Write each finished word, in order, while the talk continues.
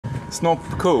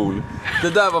Snopp cool. Det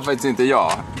där var faktiskt inte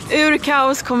jag. Ur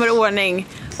kaos kommer ordning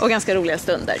och ganska roliga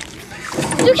stunder.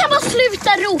 Du kan bara sluta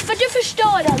ro för du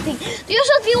förstör allting. Det gör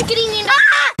så att vi åker in i en...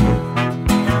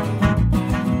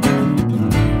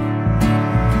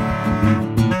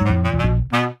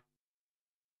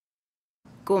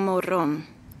 God morgon.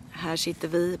 Här sitter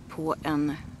vi på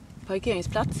en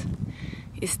parkeringsplats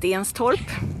i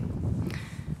Stenstorp.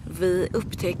 Vi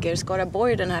upptäcker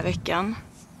Skaraborg den här veckan.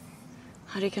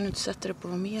 Harry, kan du inte sätta dig på och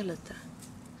vara med lite?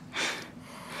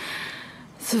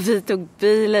 Så vi tog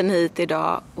bilen hit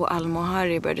idag och Alma och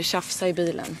Harry började tjafsa i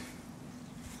bilen.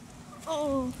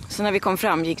 Så när vi kom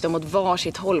fram gick de åt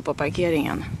varsitt håll på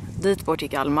parkeringen. Dit bort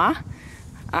gick Alma,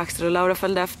 Axel och Laura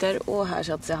följde efter och här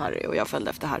satt sig Harry och jag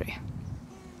följde efter Harry.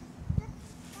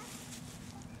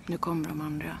 Nu kommer de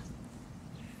andra.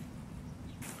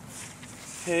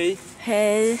 Hej.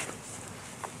 Hej.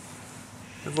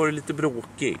 Det var lite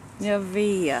bråkig. Jag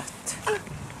vet.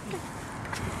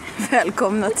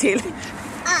 Välkomna till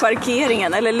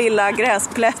parkeringen, eller lilla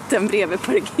gräsplätten bredvid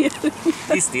parkeringen.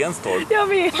 I Stenstorp. Jag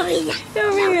vet.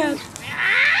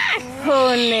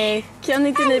 Hörrni, kan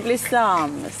inte ni bli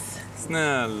sams?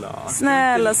 Snälla.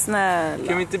 Snälla.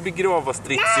 Kan vi inte begrava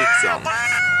stridsyxan?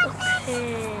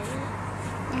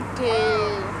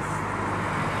 Okej.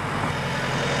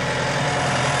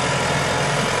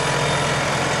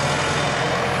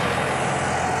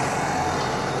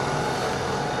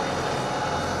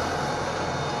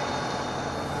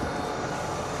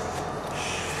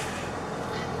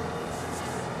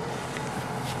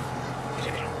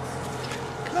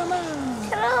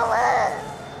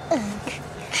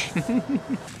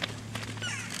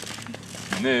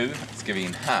 Nu ska vi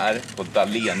in här på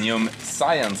Dalénium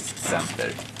Science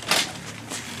Center.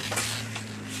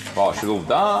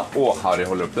 Varsågoda. Och Harry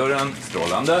håller upp dörren.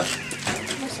 Strålande.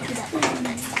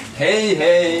 Hej.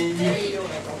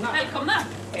 Välkomna!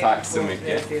 Tack så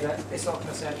mycket.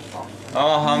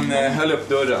 Ja, han höll upp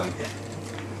dörren.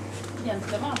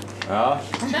 Gentleman. Ja.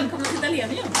 Välkomna till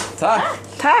Dalénium. Tack.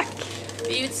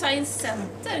 Det är ju ett science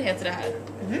center heter det här.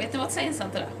 Vet ni vad ett science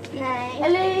center är? Nej.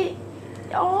 Eller,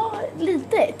 ja,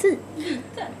 lite.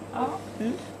 Lite? Ja.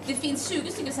 Det finns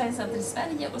 20 stycken science center i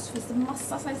Sverige och så finns det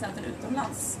massa science center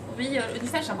utomlands. Och vi gör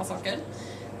ungefär samma saker.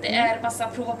 Det är massa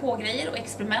prova på-grejer och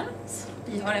experiment.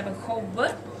 Vi har även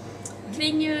shower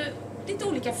kring ju lite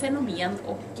olika fenomen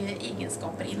och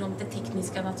egenskaper inom det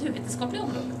tekniska naturvetenskapliga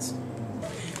området.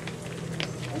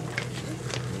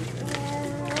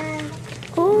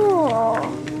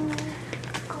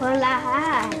 Kolla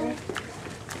här.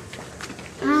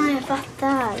 Jag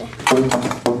fattar.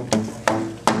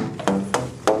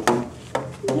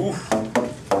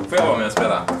 Får jag vara med och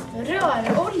spela?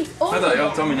 Rör. Vänta,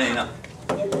 jag tar mina innan.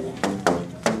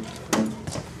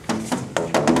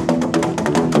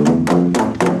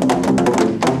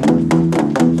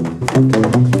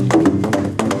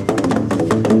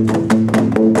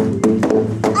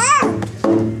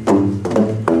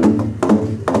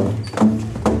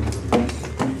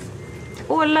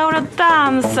 Och Laura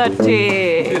dansar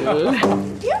till.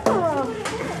 Ja.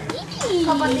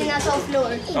 Pappa, dina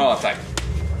tofflor. Ja, tack.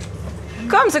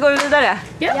 Kom så går vi vidare.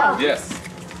 Ja. Yes.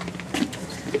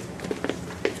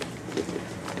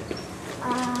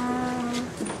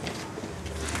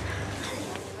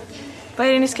 Vad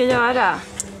är det ni ska göra?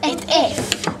 Ett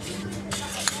F.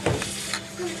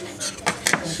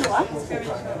 Så.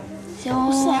 Ja.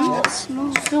 Och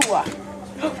sen så.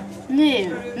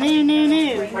 Nu.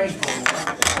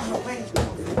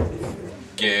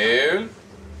 Gul,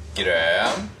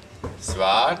 grön,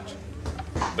 svart,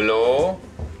 blå,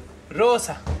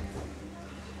 rosa.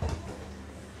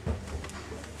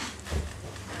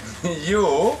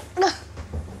 Jo.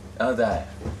 Ja, där.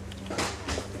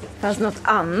 Fanns något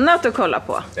annat att kolla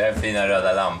på? Den fina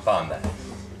röda lampan där.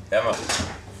 Den var...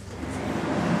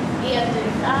 Är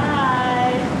du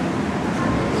där?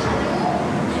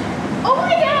 Oh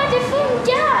my god, det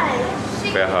funkar!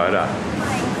 Får jag höra?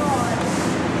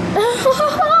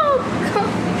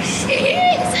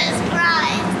 Jesus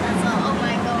Christ! Alltså, oh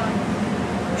my god.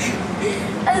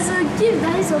 Alltså, gud, det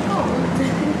här är så coolt.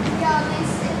 Ja, det är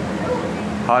så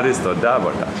roligt. Harry står där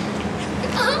borta.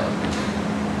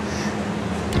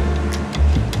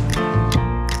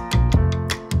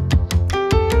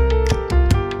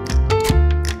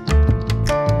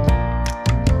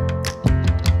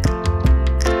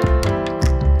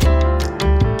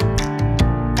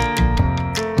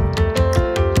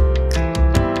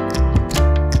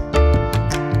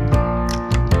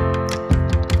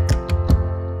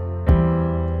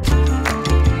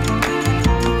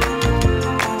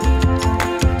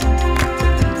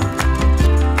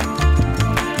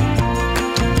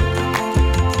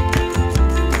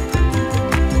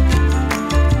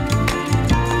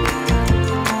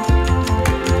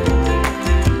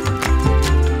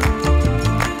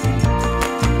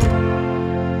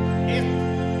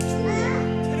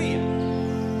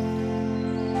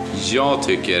 Jag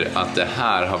tycker att det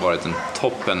här har varit en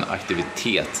toppen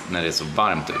aktivitet när det är så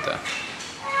varmt ute.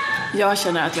 Jag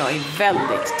känner att jag är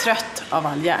väldigt trött av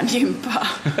all hjärngympa.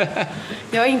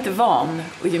 Jag är inte van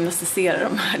att gymnastisera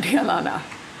de här delarna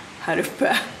här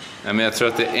uppe. Nej, men jag tror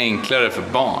att det är enklare för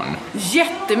barn.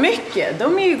 Jättemycket!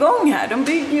 De är ju igång här. De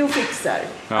bygger ju och fixar.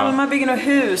 Ja. Alma bygger något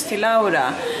hus till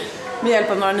Laura med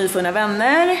hjälp av några nyfunna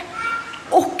vänner.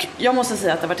 Och jag måste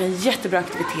säga att det har varit en jättebra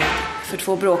aktivitet för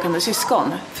 2 bråkande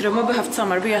syskon. För de har behövt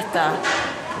samarbeta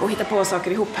och hitta på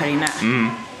saker ihop här inne.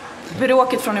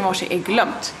 Bråket från i morse är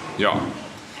glömt. Ja.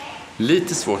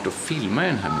 Lite svårt att filma i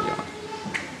den här miljön.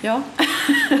 Ja.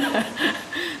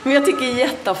 Men jag tycker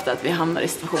jätteofta att vi hamnar i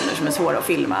situationer som är svåra att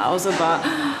filma. Och så bara,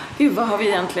 gud, vad har vi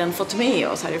egentligen fått med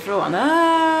oss härifrån?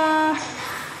 Ja,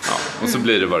 och så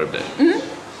blir det vad det blir.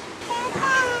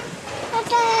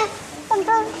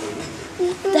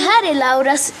 Det här är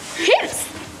Lauras hus.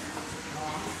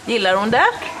 Gillar hon det?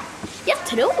 Jag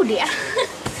tror det.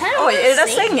 Här Oj, är det där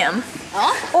sängen?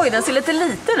 Ja. Oj, den ser lite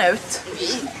liten ut.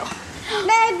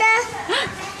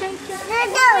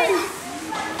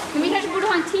 Men vi kanske borde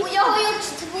ha en till. Och jag har gjort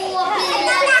 2 bilar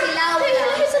till Laura.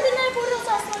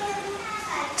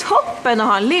 Toppen att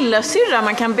ha en lilla syrra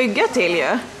man kan bygga till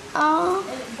ju. Ja.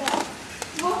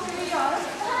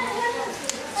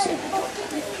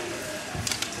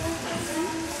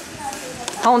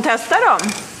 Har hon testat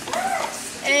dem?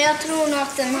 Jag tror nog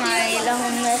att den här gillar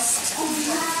hon mest.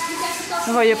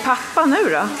 Vad gör pappa nu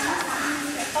då?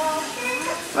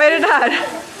 Vad är det där?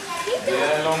 Det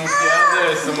är en lång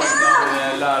fjäder som man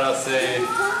kan lära sig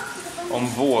om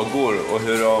vågor och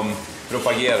hur de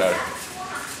propagerar.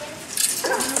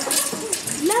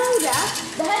 Laura,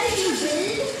 det här är din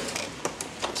bil.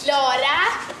 Klara,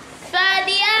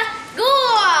 färdiga, gå!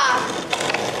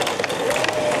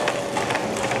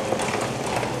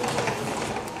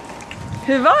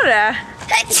 Hur var det?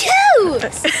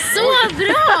 Så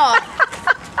bra!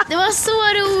 Det var så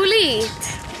roligt.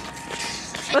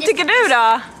 Vad tycker du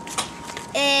då?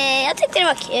 Jag tyckte det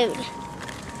var kul.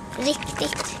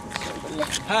 Riktigt kul.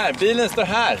 Här, bilen står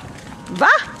här. Va?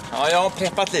 Ja, jag har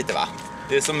preppat lite, va?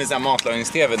 Det är som i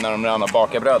matlagningstv när de redan har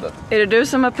bakat brödet. Är det du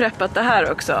som har preppat det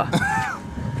här också?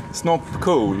 Snopp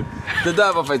cool. Det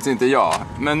där var faktiskt inte jag.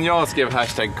 Men jag skrev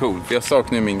hashtag cool. För jag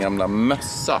saknar ju min gamla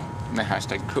mössa med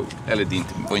hashtag cool. Eller det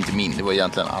var inte min, det var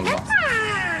egentligen Almas.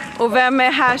 Och vem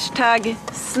är hashtag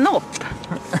snopp?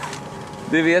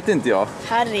 Det vet inte jag.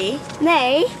 Harry?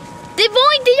 Nej. Det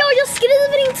var inte jag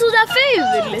skriver inte så där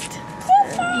fult.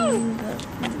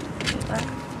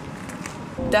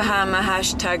 Det här med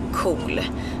hashtag cool.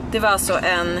 Det var alltså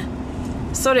en,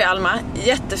 sorry Alma,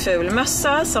 jätteful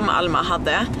mössa som Alma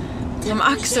hade. Som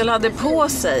Axel hade på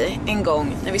sig en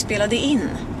gång när vi spelade in.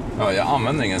 Ja, jag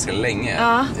använde den ganska länge.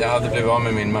 Ja. Jag hade blivit av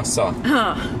med min mössa.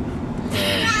 Ja.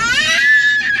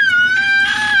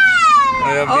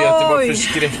 Ja, jag vet, det var Oj.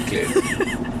 förskräckligt.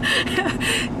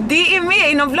 Det är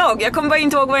med i någon vlogg, jag kommer bara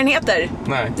inte ihåg vad den heter.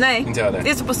 Nej, inte jag det. Det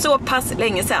är så på så pass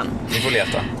länge sedan. Vi får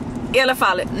leta. I alla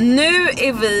fall, nu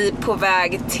är vi på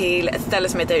väg till ett ställe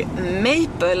som heter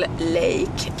Maple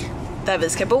Lake. Där vi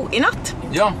ska bo i natt.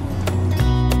 Ja.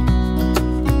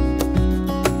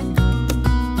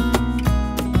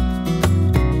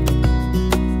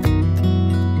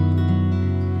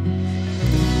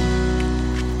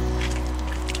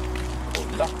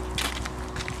 Kolla.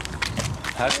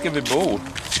 Här ska vi bo.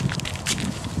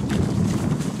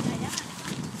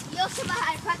 Jag ska vara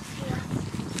här på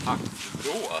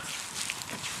Då.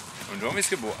 Undrar om vi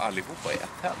ska bo allihopa i ett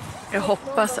tält. Jag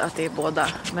hoppas att det är båda,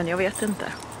 men jag vet inte.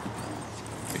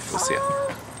 Vi får se.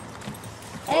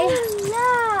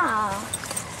 Ella!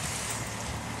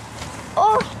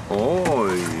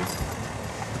 Oj.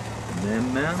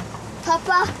 Nämen.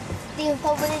 Pappa, din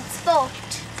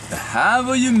favoritsport. Det här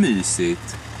var ju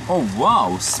mysigt. Oh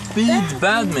wow, speed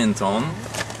badminton.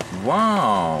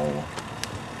 Wow.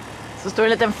 Så står en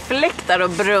liten fläkt där och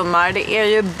brummar. Det är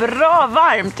ju bra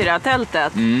varmt i det här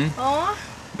tältet. Ja.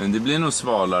 Men det blir nog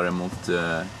svalare mot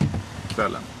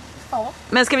kvällen. Ja.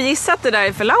 Men ska vi gissa att det där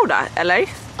är för Laura, eller?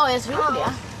 Ja, jag tror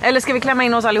det. Eller ska vi klämma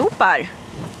in oss allihopa här?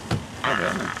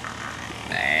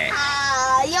 Nej,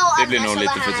 Jag det blir nog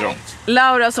lite för trångt.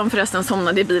 Laura som förresten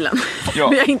somnade i bilen. Ja.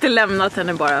 Vi har inte lämnat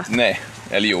henne bara. Nej,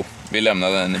 eller jo, vi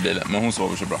lämnade henne i bilen. Men hon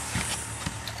sover så bra.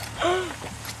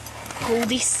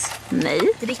 Godis. Nej,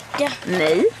 Dricka.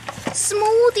 nej.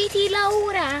 Smoothie till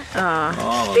Laura. Ja,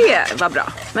 det var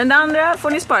bra. Men det andra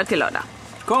får ni spara till lördag.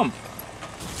 Kom.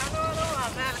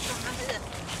 Välkomna hit.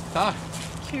 Tack.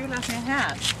 Kul att ni är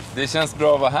här. Det känns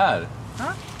bra att vara här.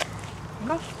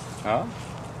 Gott. Ja.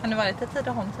 Har ni varit i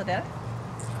Tidaholm tidigare?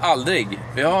 Aldrig.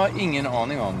 Vi har ingen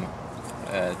aning om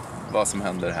vad som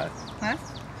händer här. Nej.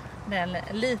 Det är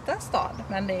en liten stad,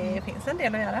 men det finns en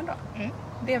del att göra ändå.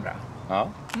 Det är bra. Ja,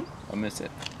 vad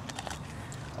mysigt.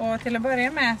 Och till att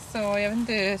börja med så, jag vet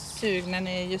inte hur sugna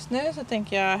ni är just nu, så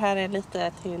tänker jag här är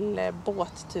lite till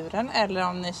båtturen. Eller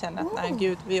om ni känner att nej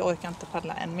gud, vi orkar inte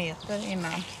paddla 1 meter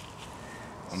innan.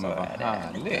 Men vad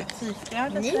härligt. Nej,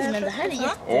 men det här är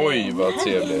jätte... Oj, vad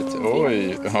trevligt.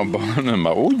 Oj, har barnen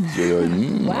bara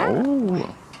oj.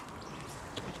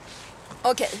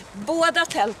 Okej, båda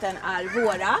tälten är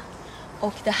våra.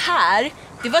 Och det här,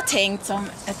 det var tänkt som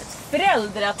ett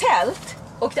föräldratält.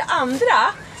 Och det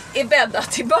andra är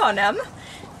bäddat till barnen.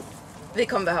 Vi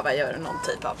kommer behöva göra någon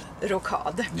typ av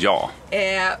rokad. Ja.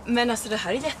 Men alltså det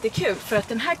här är jättekul, för att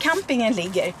den här campingen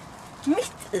ligger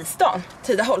mitt i stan,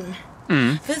 Tidaholm.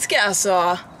 Vi ska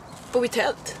alltså bo i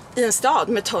tält i en stad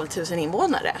med 12 000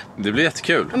 invånare. Det blir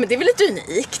jättekul. Ja, men det är väl lite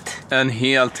unikt. En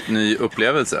helt ny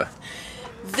upplevelse.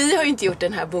 Vi har ju inte gjort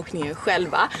den här bokningen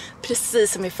själva,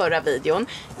 precis som i förra videon.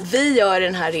 Vi gör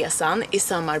den här resan i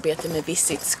samarbete med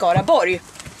Visit Skaraborg.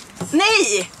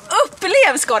 Nej!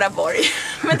 Upplev Skaraborg!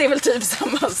 Men det är väl typ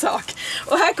samma sak.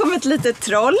 Och här kommer ett litet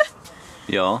troll.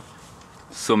 Ja,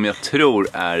 som jag tror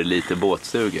är lite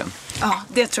båtsugen. Ja,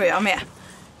 det tror jag med.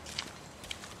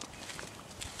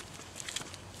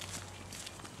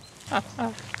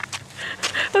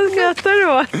 Vad skrattar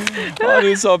du åt? Ja,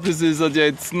 du sa precis att jag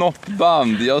är ett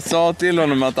snoppband. Jag sa till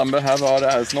honom att han behöver ha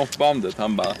det här snoppbandet.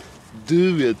 Han bara,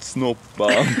 du är ett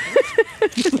snoppband.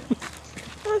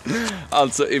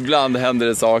 Alltså, ibland händer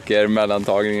det saker mellan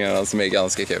tagningarna som är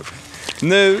ganska kul.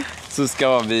 Nu så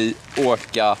ska vi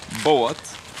åka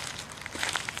båt.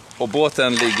 Och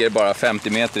båten ligger bara 50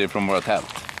 meter ifrån vårt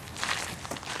tält.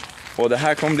 Och det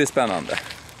här kommer bli spännande.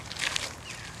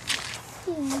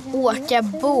 Åka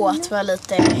båt var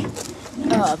lite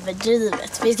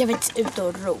överdrivet. Vi ska faktiskt ut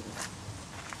och ro.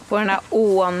 På den här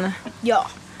ån. Ja.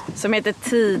 Som heter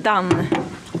Tidan.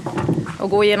 Och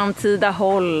gå genom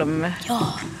Tidaholm.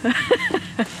 Ja.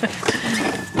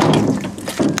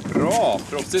 Bra,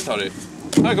 proffsigt Harry.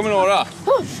 Här kommer några.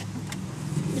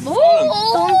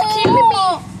 Don't kill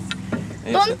me.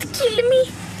 Don't kill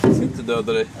me. Jag ska inte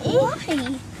döda dig.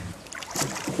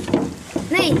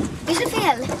 Nej, det är så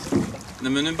fel.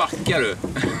 Nej, men nu backar du.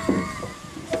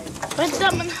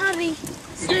 Vänta, men Harry,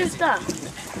 sluta.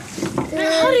 Men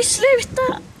Harry,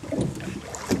 sluta.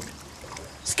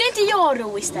 Ska inte jag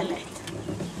ro istället?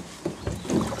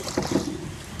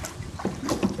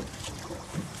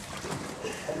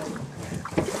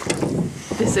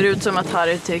 Det ser ut som att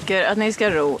Harry tycker att ni ska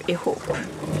ro ihop.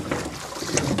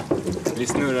 Vi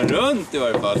snurrar runt i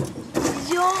varje fall.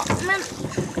 Ja, men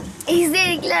i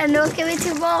cirklar, nu åker vi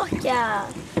tillbaka.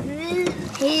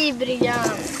 Hej, bryggan.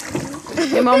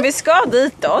 Men om vi ska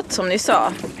ditåt, som ni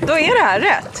sa, då är det här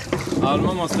rätt.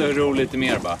 Alma måste ro lite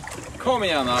mer bara. Kom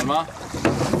igen Alma.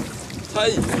 Ta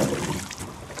i.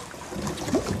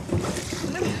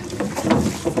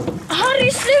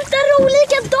 Harry, sluta ro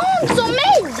likadant som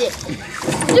mig.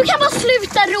 Du kan bara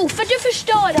sluta ro, för du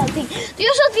förstör allting. Du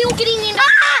gör så att vi åker in i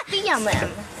benen.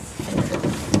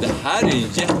 Det här är en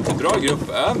jättebra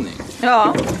gruppövning.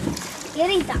 Ja. Det är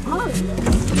det inte alls.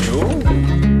 Jo.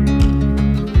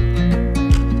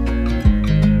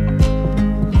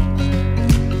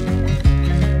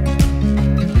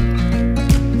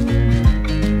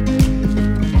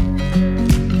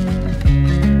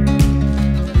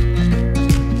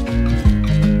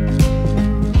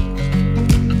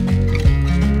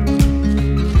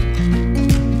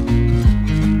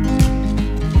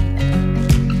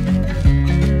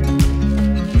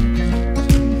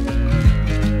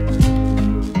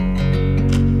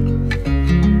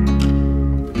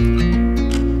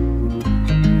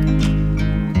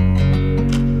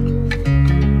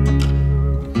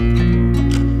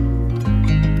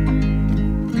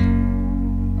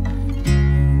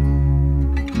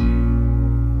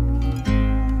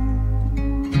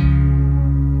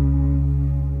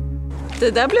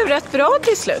 Det där blev rätt bra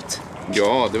till slut.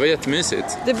 Ja, det var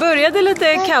jättemysigt. Det började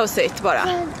lite kaosigt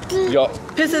bara. Ja.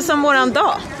 Precis som våran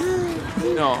dag.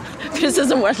 Ja. Precis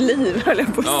som vårt liv, höll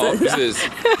jag på att Ja, säga. precis.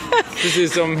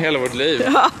 Precis som hela vårt liv.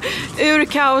 Ja, ur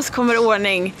kaos kommer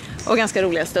ordning och ganska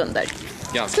roliga stunder.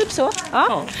 Ganska. Typ så.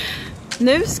 Ja.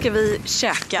 Nu ska vi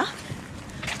käka.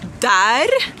 Där.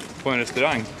 På en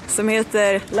restaurang. Som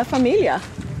heter La Familia.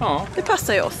 Ja. Det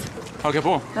passar ju oss. Haka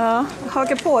på. Ja,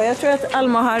 haka på. Jag tror att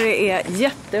Alma och Harry är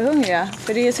jättehungriga.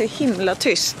 För det är så himla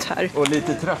tyst här. Och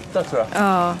lite trötta tror jag.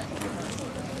 Ja.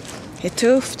 Det är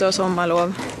tufft och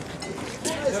sommarlov.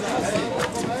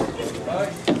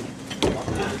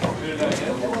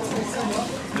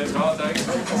 Det är bra, tack.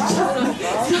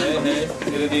 hej.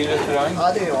 Är det din restaurang?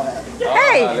 Ja, det är jag här. Ja,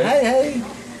 Hej! härligt. Hej, hej!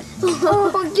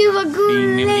 Åh, gud vad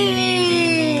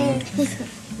gulligt!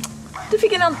 Du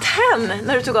fick en antenn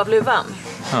när du tog av luvan.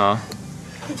 Ja.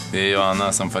 Det är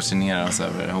Johanna som fascineras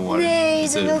över hår. Nej,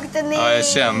 det luktar ner. Ja, jag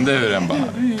kände hur den bara...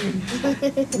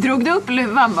 Drog du upp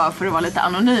luvan bara för att vara lite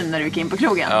anonym när du gick in på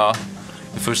krogen? Ja.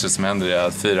 Det första som händer är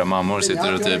att 4 mammor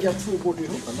sitter och typ...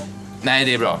 Nej,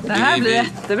 det är bra. Det här blir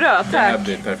jättebra, Det här tack.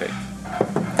 blir perfekt.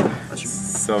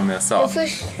 Som jag sa. Det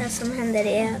första som händer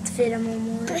är att 4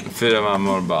 mammor... 4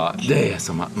 mammor bara... Det är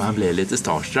som att man blir lite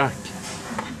starstruck.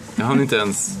 Jag hann inte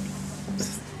ens...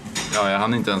 Ja, jag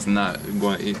hann inte ens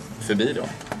gå förbi dem.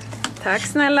 Tack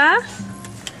snälla.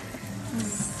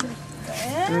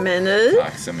 Meny.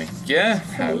 Tack så mycket.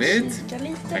 Härligt.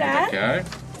 Tackar.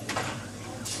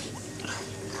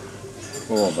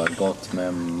 Åh, vad gott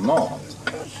med mat.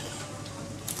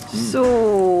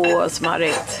 Så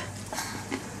smarrigt.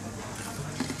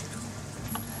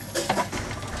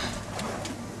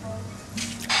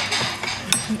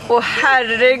 Åh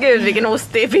herregud vilken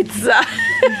ostig pizza.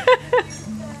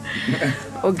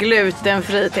 Och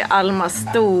glutenfri till Almas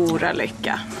stora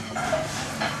lycka.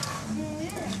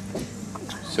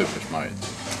 Supersmarrigt.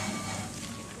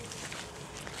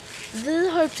 Vi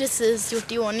har precis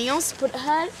gjort i ordning oss på det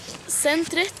här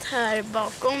centret här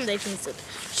bakom. Där finns ett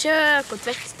kök och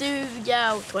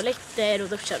tvättstuga och toaletter och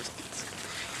duschar och sånt.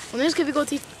 Och nu ska vi gå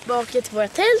tillbaka till våra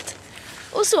tält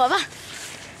och sova.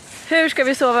 Hur ska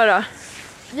vi sova då?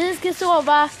 Vi ska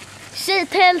sova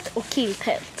tjejtält och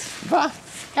killtält. Va?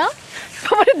 Ja.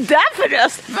 Vad var det där för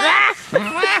röst?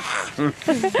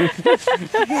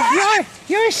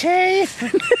 Jag är tjej!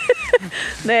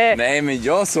 Nej. Nej, men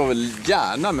jag sover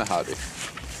gärna med Harry.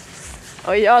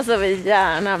 Och jag sover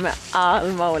gärna med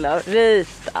Alma och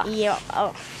Laurita.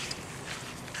 Ja.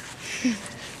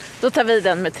 Då tar vi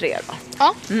den med 3 då.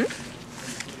 Ja.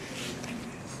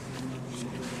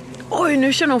 Oj,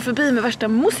 nu kör någon förbi med värsta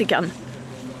musikan.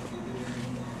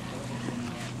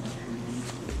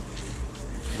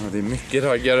 Ja, det är mycket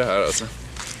raggare här alltså.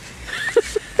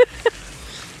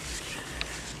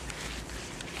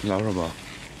 Laura bara,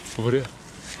 vad var det?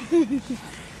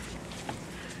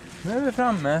 Nu är vi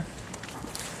framme.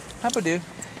 Här på du.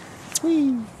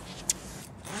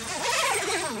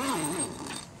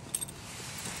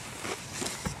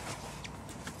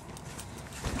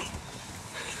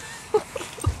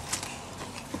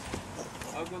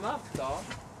 Godnatt då.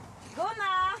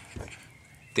 Godnatt!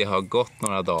 Det har gått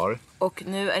några dagar. Och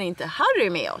nu är inte Harry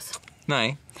med oss.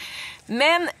 Nej.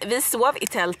 Men vi sov i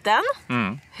tälten.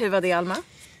 Hur var det, Alma?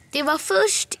 Det var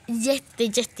först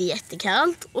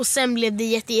jättekallt och sen blev det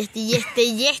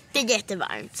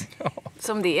jättevarmt.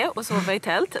 Som det är, och sova i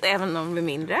tält, även om de är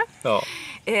mindre. Ja.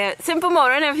 Sen på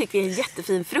morgonen fick vi en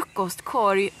jättefin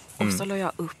frukostkorg. Och så la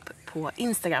jag upp på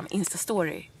Instagram,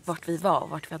 Instastory, vart vi var och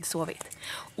vart vi hade sovit.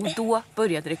 Och då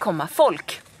började det komma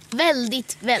folk.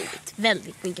 Väldigt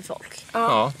mycket folk.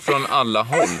 Ja, från alla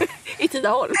håll. I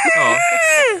Tidaholm. Ja.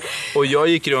 Och jag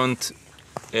gick runt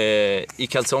i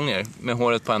kalsonger med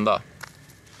håret på ända.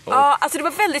 Ja, alltså det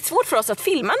var väldigt svårt för oss att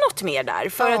filma något mer där.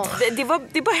 För att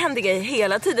det bara hände grejer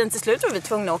hela tiden. Till slut var vi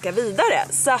tvungna att åka vidare.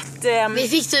 Så att... Vi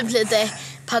fick typ lite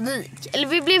panik. Eller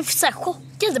vi blev så här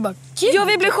chockade. Bara, gud. Ja,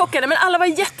 vi blev chockade, men alla var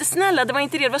jättesnälla. Det var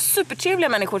inte det, det var supertrevliga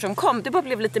människor som kom. Det bara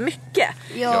blev lite mycket.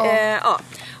 Ja.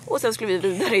 Och sen skulle vi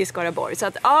vidare i Skaraborg. Så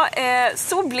att,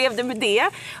 så blev det med det.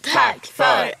 Tack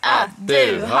för att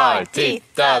du har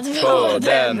tittat på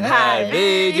den här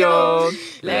videon.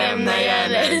 Lämna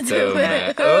gärna en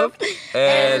tumme upp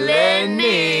eller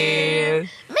ner.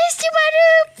 Mest bara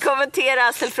upp!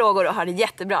 Kommentera, ställ frågor och ha det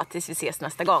jättebra tills vi ses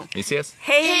nästa gång. Vi ses.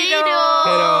 Hej då!